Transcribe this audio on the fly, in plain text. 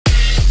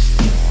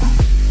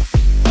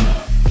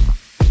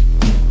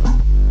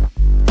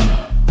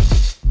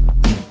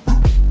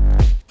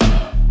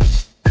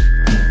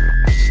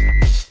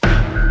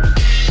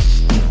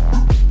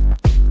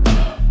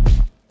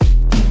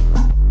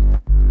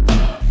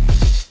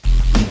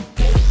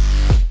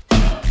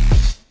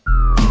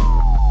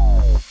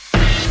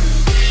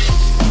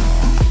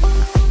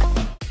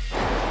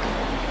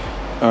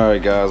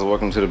Alright guys,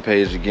 welcome to the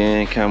page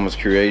again, Camus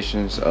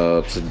Creations.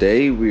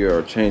 Today we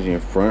are changing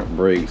front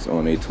brakes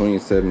on a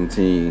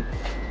 2017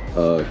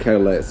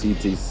 Cadillac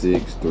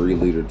CT6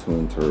 3-liter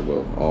twin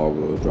turbo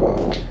all-wheel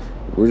drive.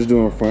 We're just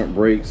doing front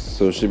brakes,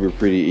 so it should be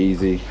pretty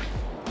easy.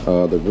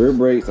 The rear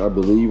brakes, I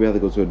believe you have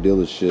to go to a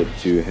dealership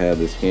to have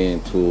the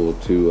scan tool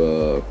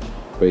to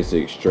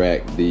basically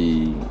extract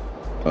the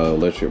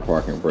electric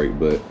parking brake,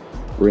 but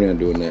we're not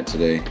doing that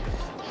today.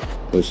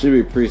 But it should be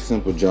a pretty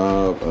simple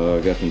job.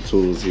 Got some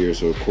tools here.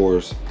 So of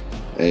course,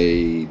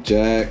 a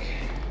jack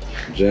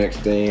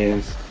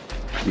stands.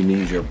 You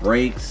need your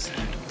brakes.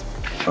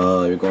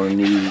 You're going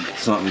to need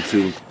something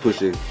to push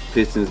the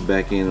pistons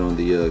back in on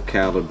the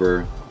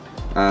caliper.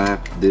 I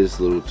have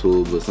this little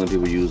tool, but some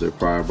people use a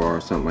pry bar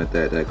or something like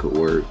that. That could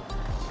work.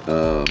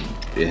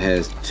 It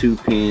has 2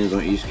 pins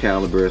on each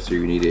caliper, so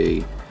you need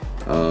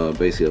a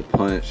basically a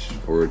punch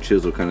or a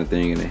chisel kind of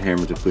thing and a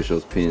hammer to push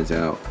those pins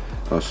out.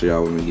 I'll show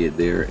y'all when we get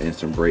there, and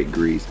some brake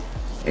grease,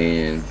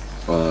 and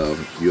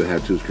you'll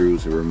have 2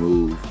 screws to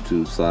remove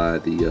to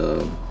slide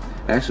the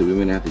actually we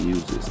may not have to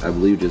use this. I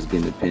believe just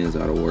getting the pins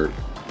out of work,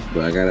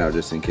 but I got it out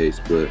just in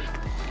case. But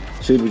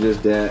should be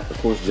just that. Of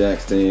course, jack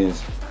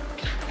stands,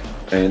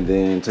 and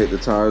then take the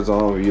tires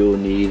off. You'll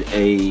need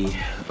a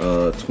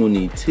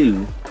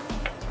 22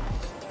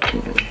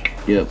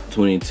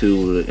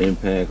 22 with an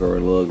impact or a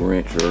lug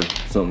wrench or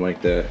something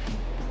like that.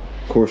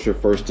 Of course, your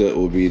first step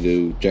will be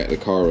to jack the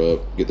car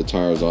up, get the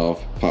tires off,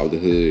 pop the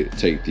hood,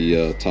 take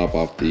the top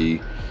off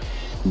the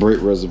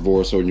brake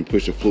reservoir, so when you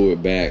push the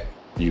fluid back,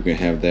 you can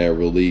have that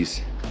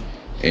release,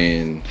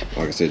 and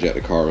like I said, jack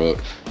the car up.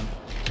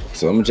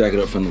 So I'm gonna jack it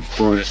up from the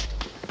front.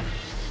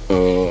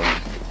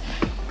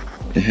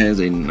 It has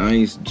a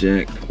nice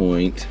jack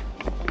point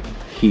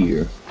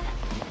here.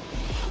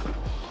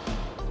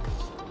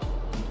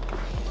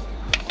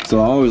 So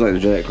I always like to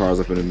jack cars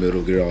up in the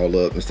middle, get it all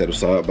up instead of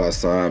side by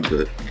side,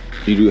 but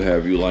you do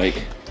have you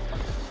like.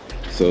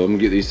 So I'm gonna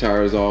get these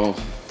tires off,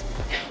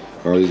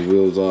 or these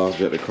wheels off,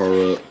 jack the car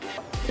up,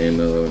 and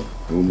we'll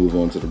move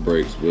on to the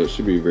brakes. But it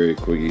should be a very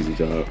quick, easy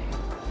job.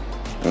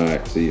 All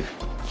right, see you.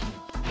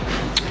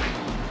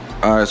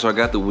 All right, so I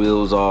got the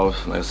wheels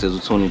off. Like I said,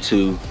 it's a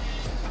 22.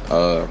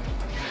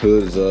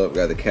 Hood is up,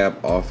 got the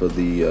cap off of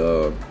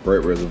the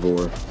brake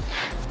reservoir.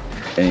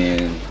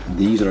 And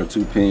these are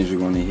 2 pins you're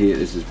going to hit.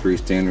 This is pretty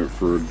standard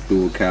for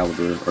dual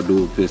caliper or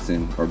dual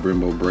piston or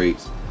Brembo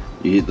brakes.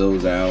 You hit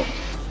those out,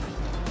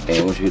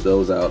 and once you hit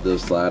those out, they'll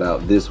slide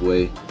out this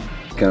way.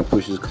 Kind of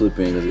push this clip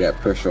in because it got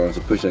pressure on it.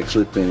 So push that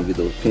clip in and get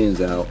those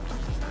pins out.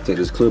 Take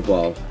this clip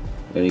off,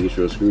 and you get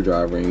your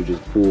screwdriver and you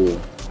just pull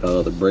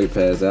the brake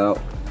pads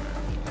out.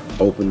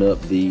 Open up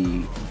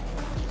the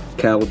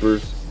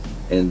calipers,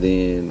 and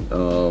then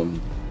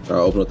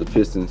open up the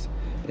pistons,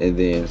 and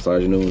then slide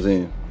your new ones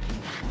in.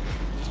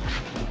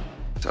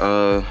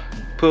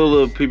 Put a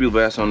little PB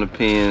blast on the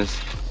pins,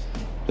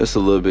 just a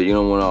little bit. You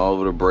don't want it all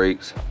over the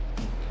brakes.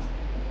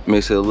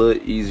 Makes it a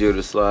little easier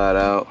to slide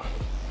out,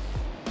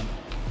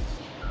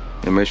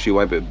 and make sure you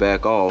wipe it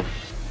back off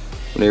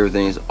when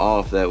everything's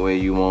off. That way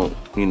you won't,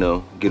 you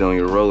know, get on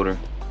your rotor.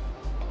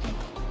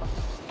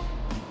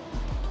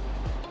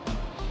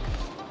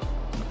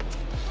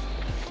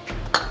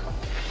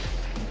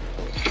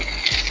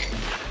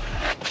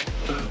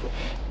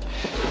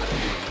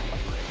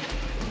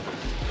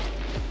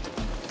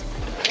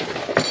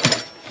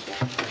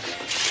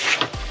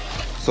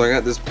 So I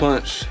got this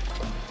punch.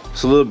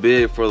 It's a little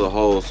big for the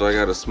hole, so I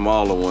got a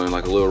smaller one,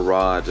 like a little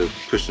rod to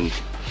push them,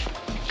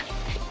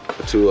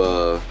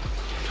 to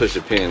push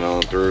the pin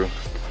on through.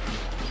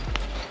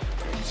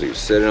 So you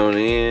set it on the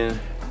end.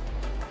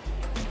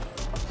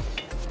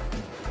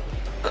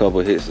 Couple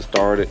hits to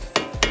start it.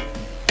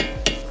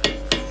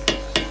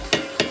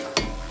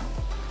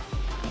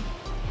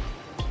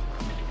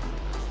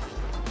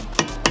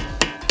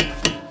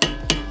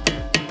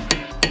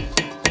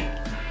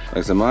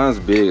 Like I said, mine's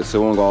big,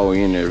 so it won't go all the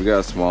way in there. If you got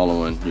a smaller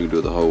one, you can do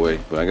it the whole way.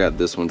 But I got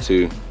this one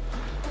too,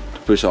 to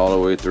push all the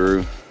way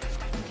through.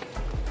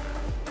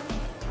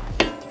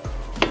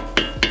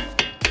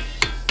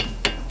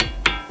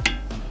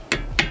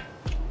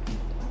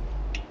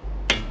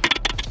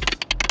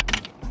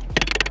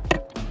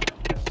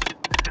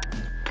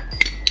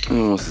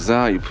 And once it's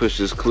out, you push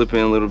this clip in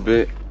a little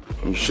bit.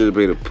 You should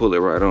be able to pull it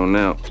right on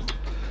out.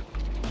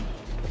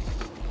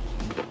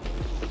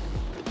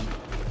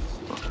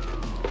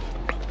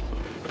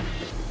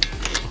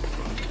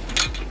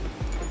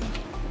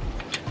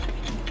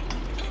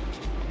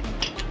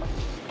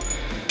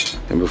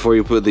 And before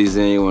you put these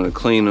in, you want to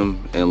clean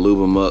them and lube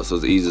them up so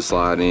it's easy to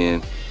slide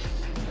in.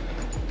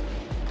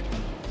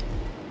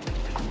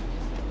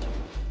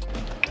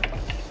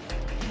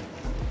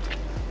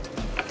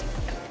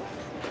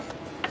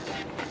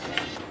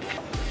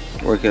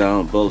 Work it out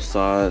on both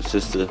sides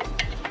just to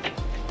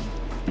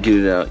get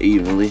it out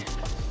evenly.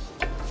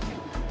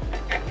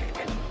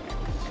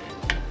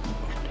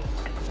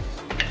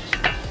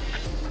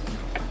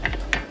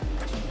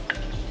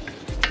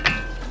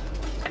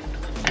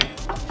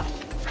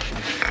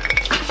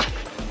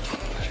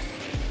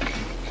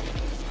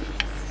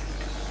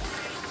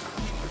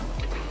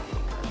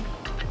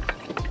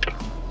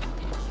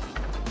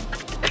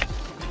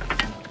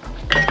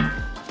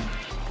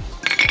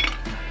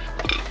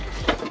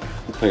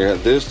 I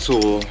got this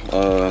tool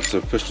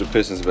to push the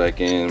pistons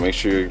back in. Make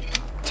sure your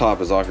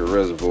top is off your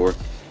reservoir.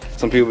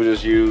 Some people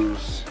just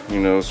use, you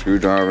know,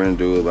 screwdriver and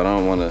do it, but I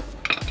don't want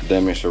to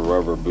damage the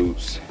rubber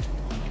boots.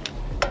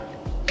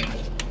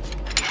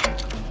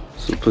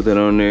 So put that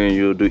on there and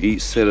you'll do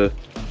each set of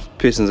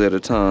pistons at a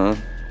time.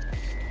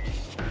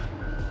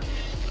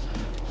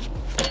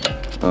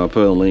 I'll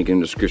put a link in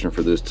the description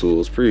for this tool.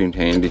 It's pretty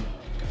handy.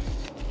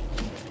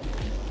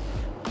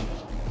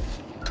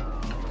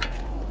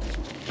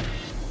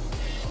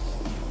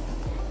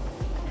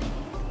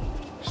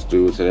 Just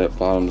do it till that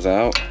bottom's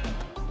out.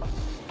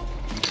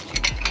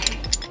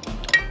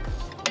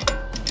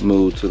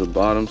 Move to the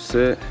bottom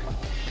set.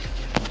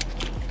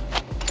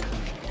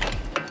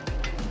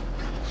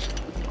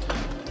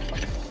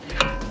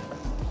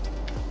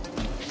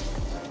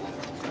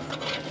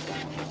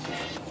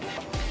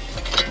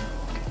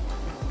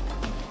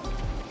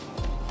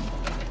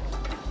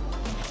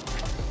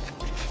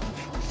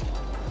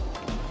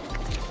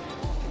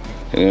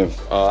 And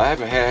if I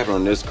haven't had it happen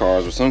on this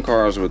cars, but some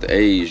cars with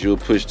age, you'll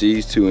push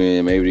these two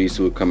in, maybe these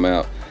two will come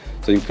out.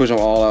 So you push them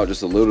all out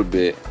just a little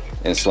bit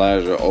and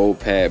slide your old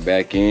pad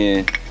back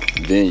in,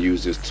 then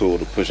use this tool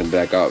to push them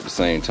back out at the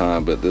same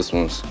time. But this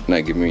one's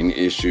not giving me any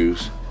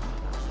issues.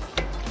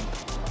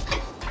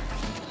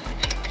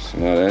 So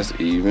now that's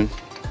even.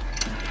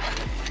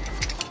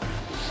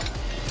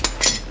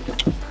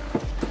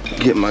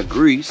 Get my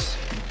grease.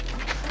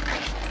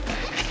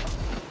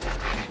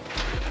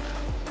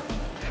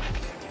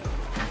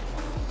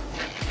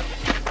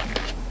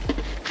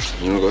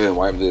 I'm gonna go ahead and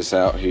wipe this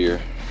out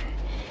here.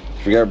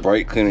 If you got a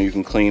brake cleaner, you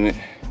can clean it.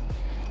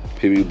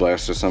 PB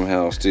Blaster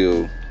somehow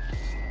still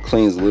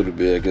cleans a little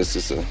bit. I guess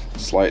it's a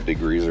slight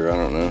degreaser, I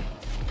don't know.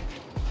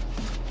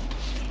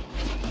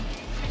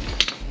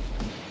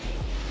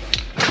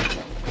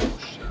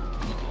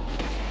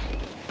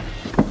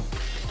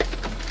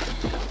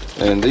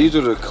 And these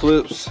are the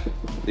clips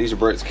these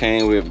brakes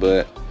came with,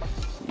 but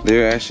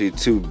they're actually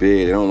too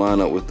big. They don't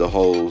line up with the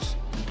holes.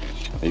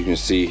 You can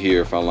see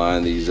here if I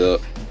line these up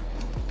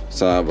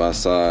side by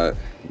side,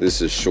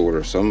 this is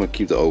shorter, so I'm gonna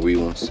keep the OE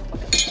ones.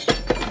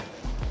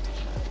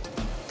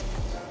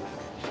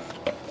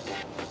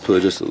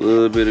 Put just a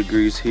little bit of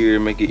grease here,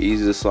 make it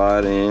easy to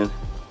slide in.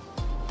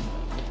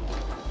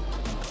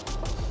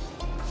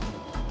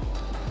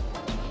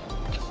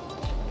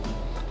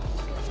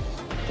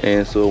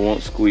 And so it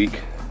won't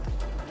squeak.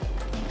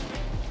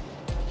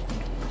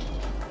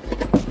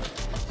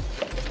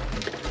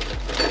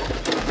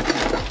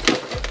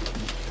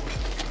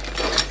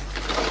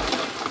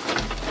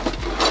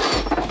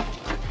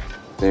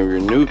 Then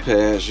with your new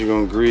pads, you're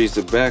gonna grease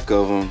the back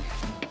of them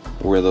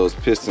where those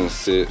pistons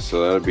sit,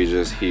 so that'll be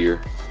just here.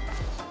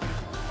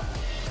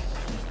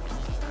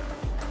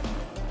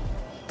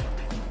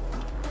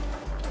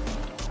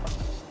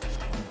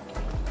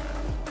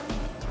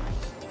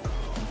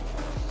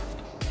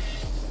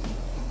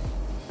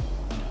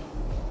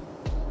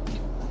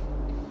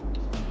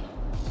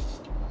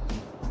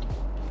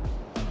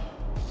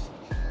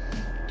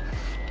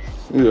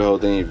 You do the whole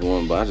thing if you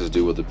want, but I just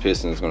do what the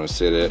piston is gonna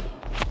sit at.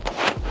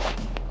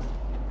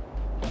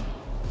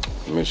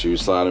 Make sure you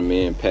slide them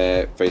in,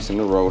 pad facing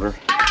the rotor.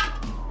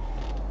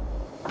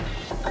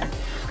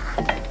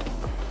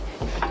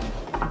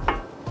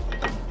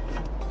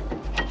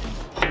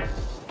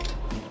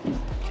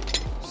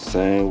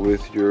 Same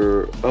with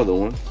your other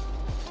one.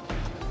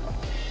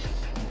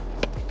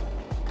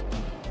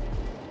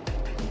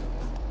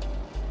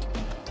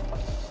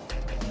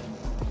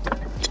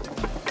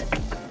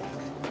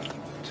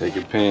 Take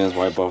your pans,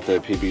 wipe off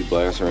that PB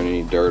Blaster and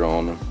any dirt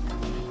on them.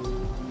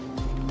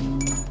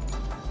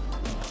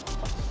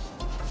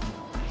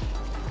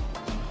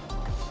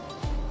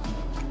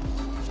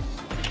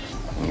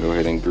 And go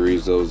ahead and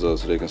grease those up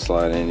so they can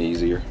slide in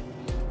easier.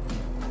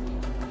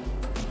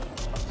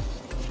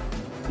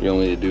 You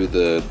only need to do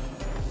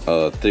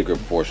the thicker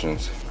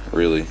portions,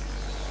 really.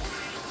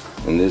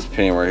 And this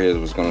pan right here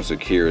was going to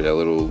secure that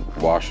little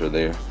washer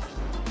there.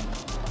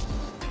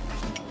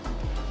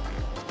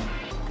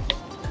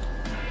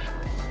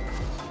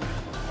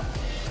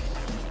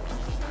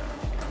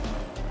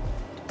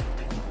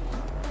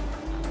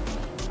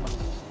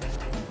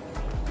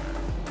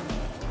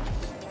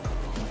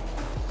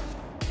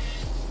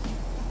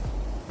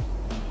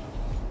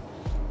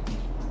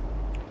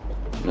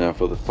 Now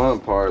for the fun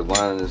part is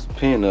lining this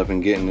pin up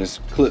and getting this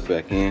clip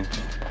back in.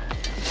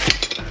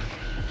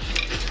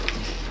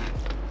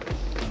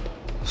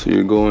 So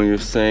you're going your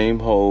same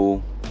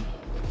hole.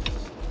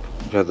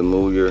 You have to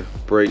move your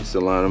brakes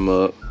to line them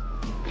up.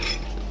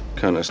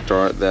 Kind of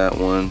start that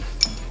one.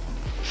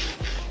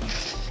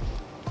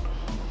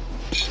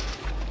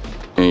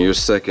 And your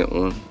second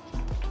one.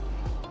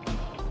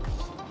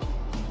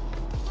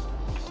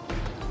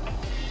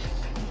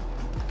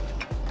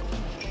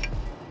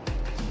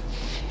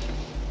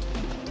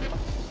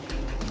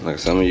 Like I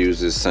said, I'm gonna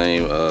use this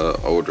same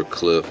older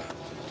clip.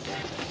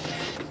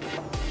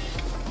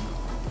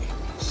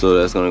 So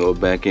that's gonna go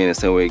back in the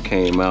same way it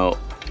came out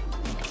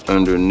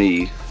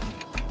underneath.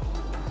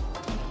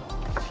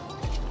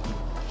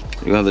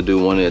 You're gonna have to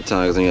do one at a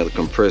time because then you have to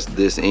compress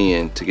this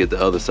end to get the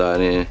other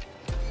side in.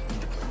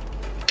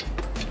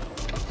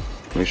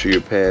 Make sure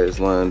your pad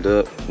is lined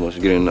up. Once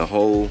you get in the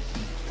hole,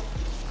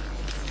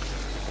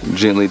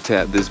 gently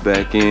tap this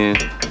back in.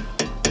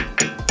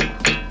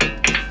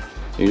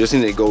 You just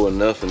need to go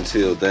enough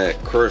until that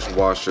crush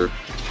washer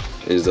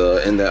is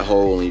in that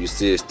hole and you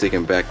see it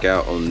sticking back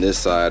out on this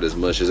side as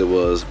much as it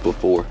was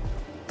before.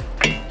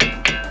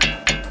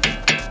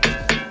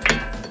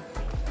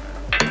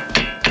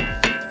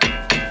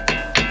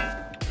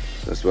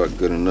 That's about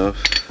good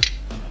enough.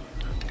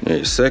 Now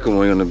your second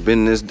one, you're gonna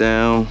bend this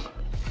down.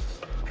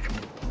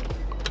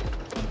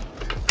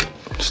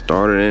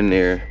 Start it in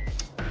there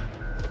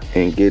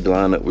and get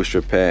lined up with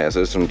your pad.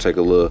 So it's gonna take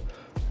a little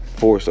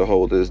force to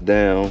hold this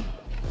down.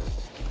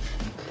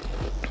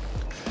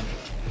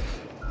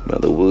 Now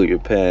the wheel your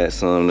pad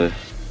some to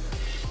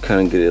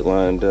kind of get it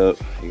lined up.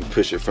 You can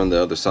push it from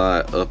the other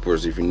side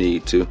upwards if you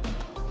need to.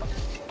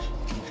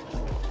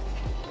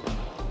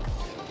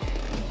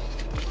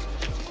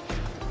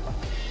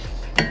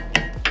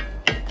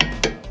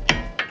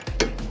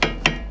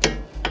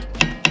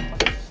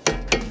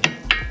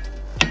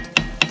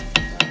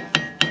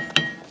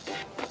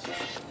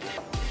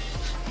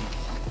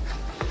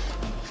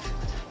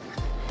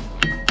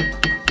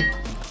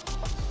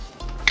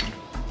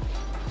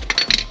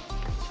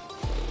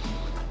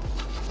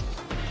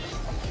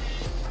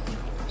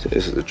 So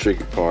this is the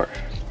tricky part.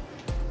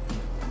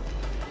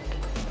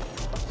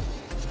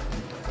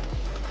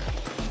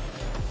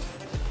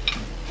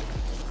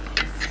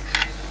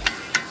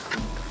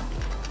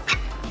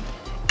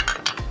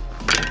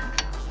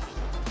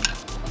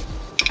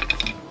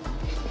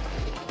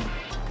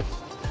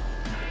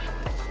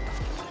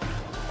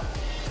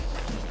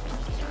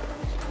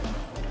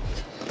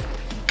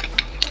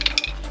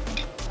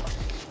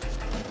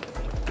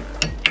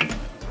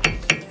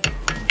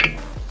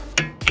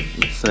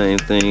 Same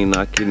thing,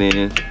 knock it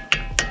in.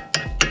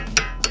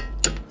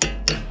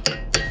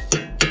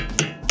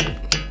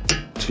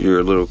 To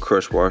your little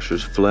crush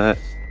washer's flat.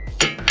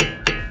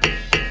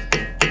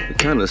 It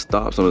kind of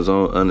stops on its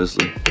own,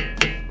 honestly.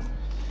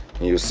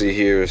 And you'll see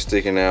here it's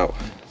sticking out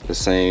the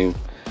same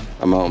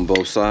amount on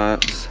both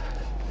sides.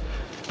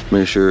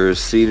 Make sure it's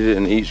seated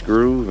in each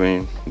groove,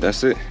 and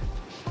that's it.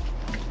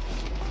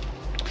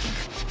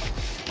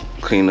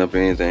 Clean up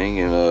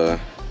anything, and of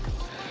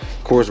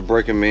course,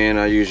 braking man,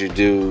 I usually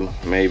do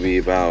maybe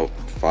about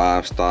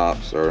 5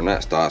 stops, or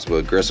not stops, but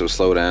aggressive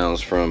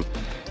slowdowns from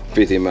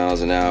 50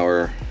 miles an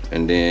hour,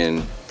 and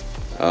then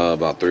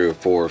about 3 or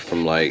 4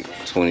 from like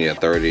 20 or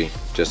 30,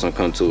 just to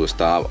come to a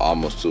stop,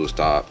 almost to a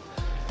stop.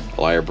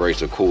 Allow your brakes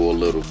to cool a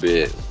little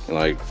bit,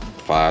 like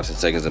 5 to 10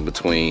 seconds in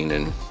between,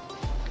 and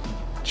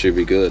should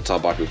be good.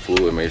 Top off your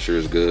fluid, make sure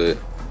it's good,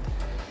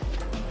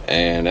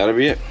 and that'll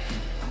be it.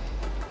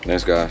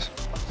 Thanks, guys.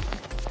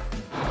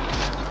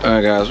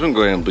 Alright guys, we're gonna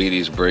go ahead and bleed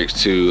these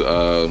brakes too.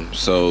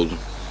 So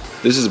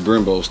this is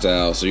Brembo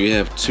style, so you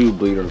have 2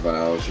 bleeder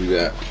valves. You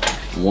got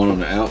one on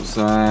the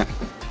outside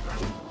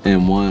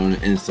and one on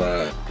the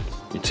inside.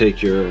 You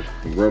take your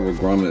rubber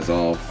grommets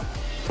off,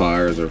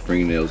 pliers or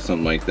fingernails,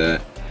 something like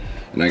that.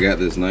 And I got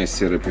this nice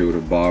setup here with a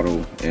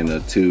bottle and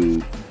a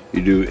tube.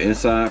 You do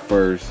inside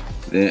first,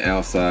 then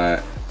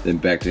outside, then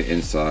back to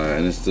inside.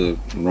 And it's the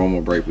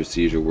normal brake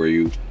procedure where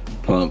you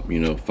pump,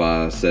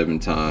 5-7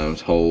 times,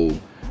 hold,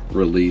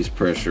 release,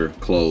 pressure,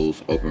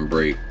 close, open,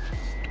 brake.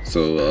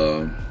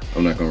 So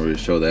I'm not gonna really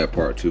show that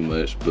part too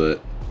much,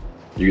 but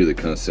you get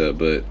the concept.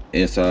 But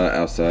inside,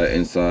 outside,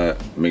 inside,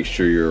 make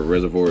sure your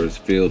reservoir is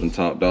filled and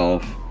topped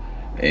off,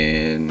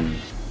 and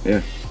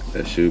yeah,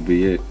 that should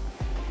be it.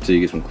 Till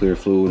you get some clear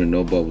fluid and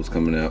no bubbles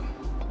coming out.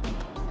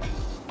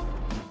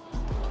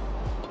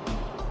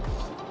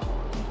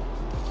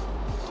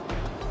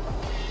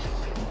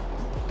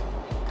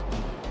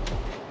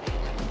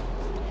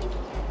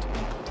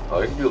 Oh,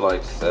 you can do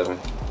like 7.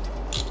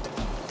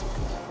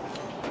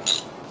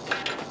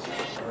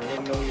 Let me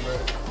know when you're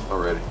ready. I'm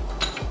ready.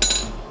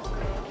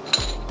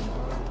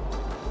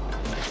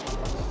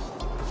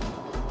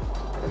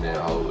 And then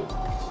hold it.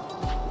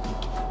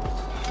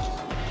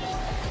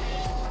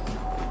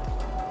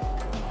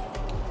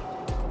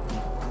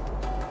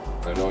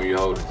 I know you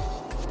hold it.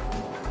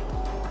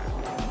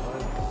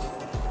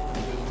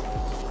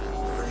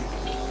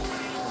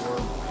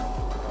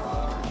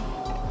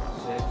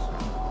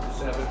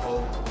 7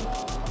 hold.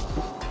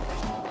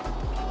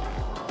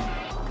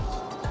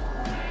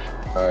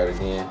 All right,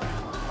 again.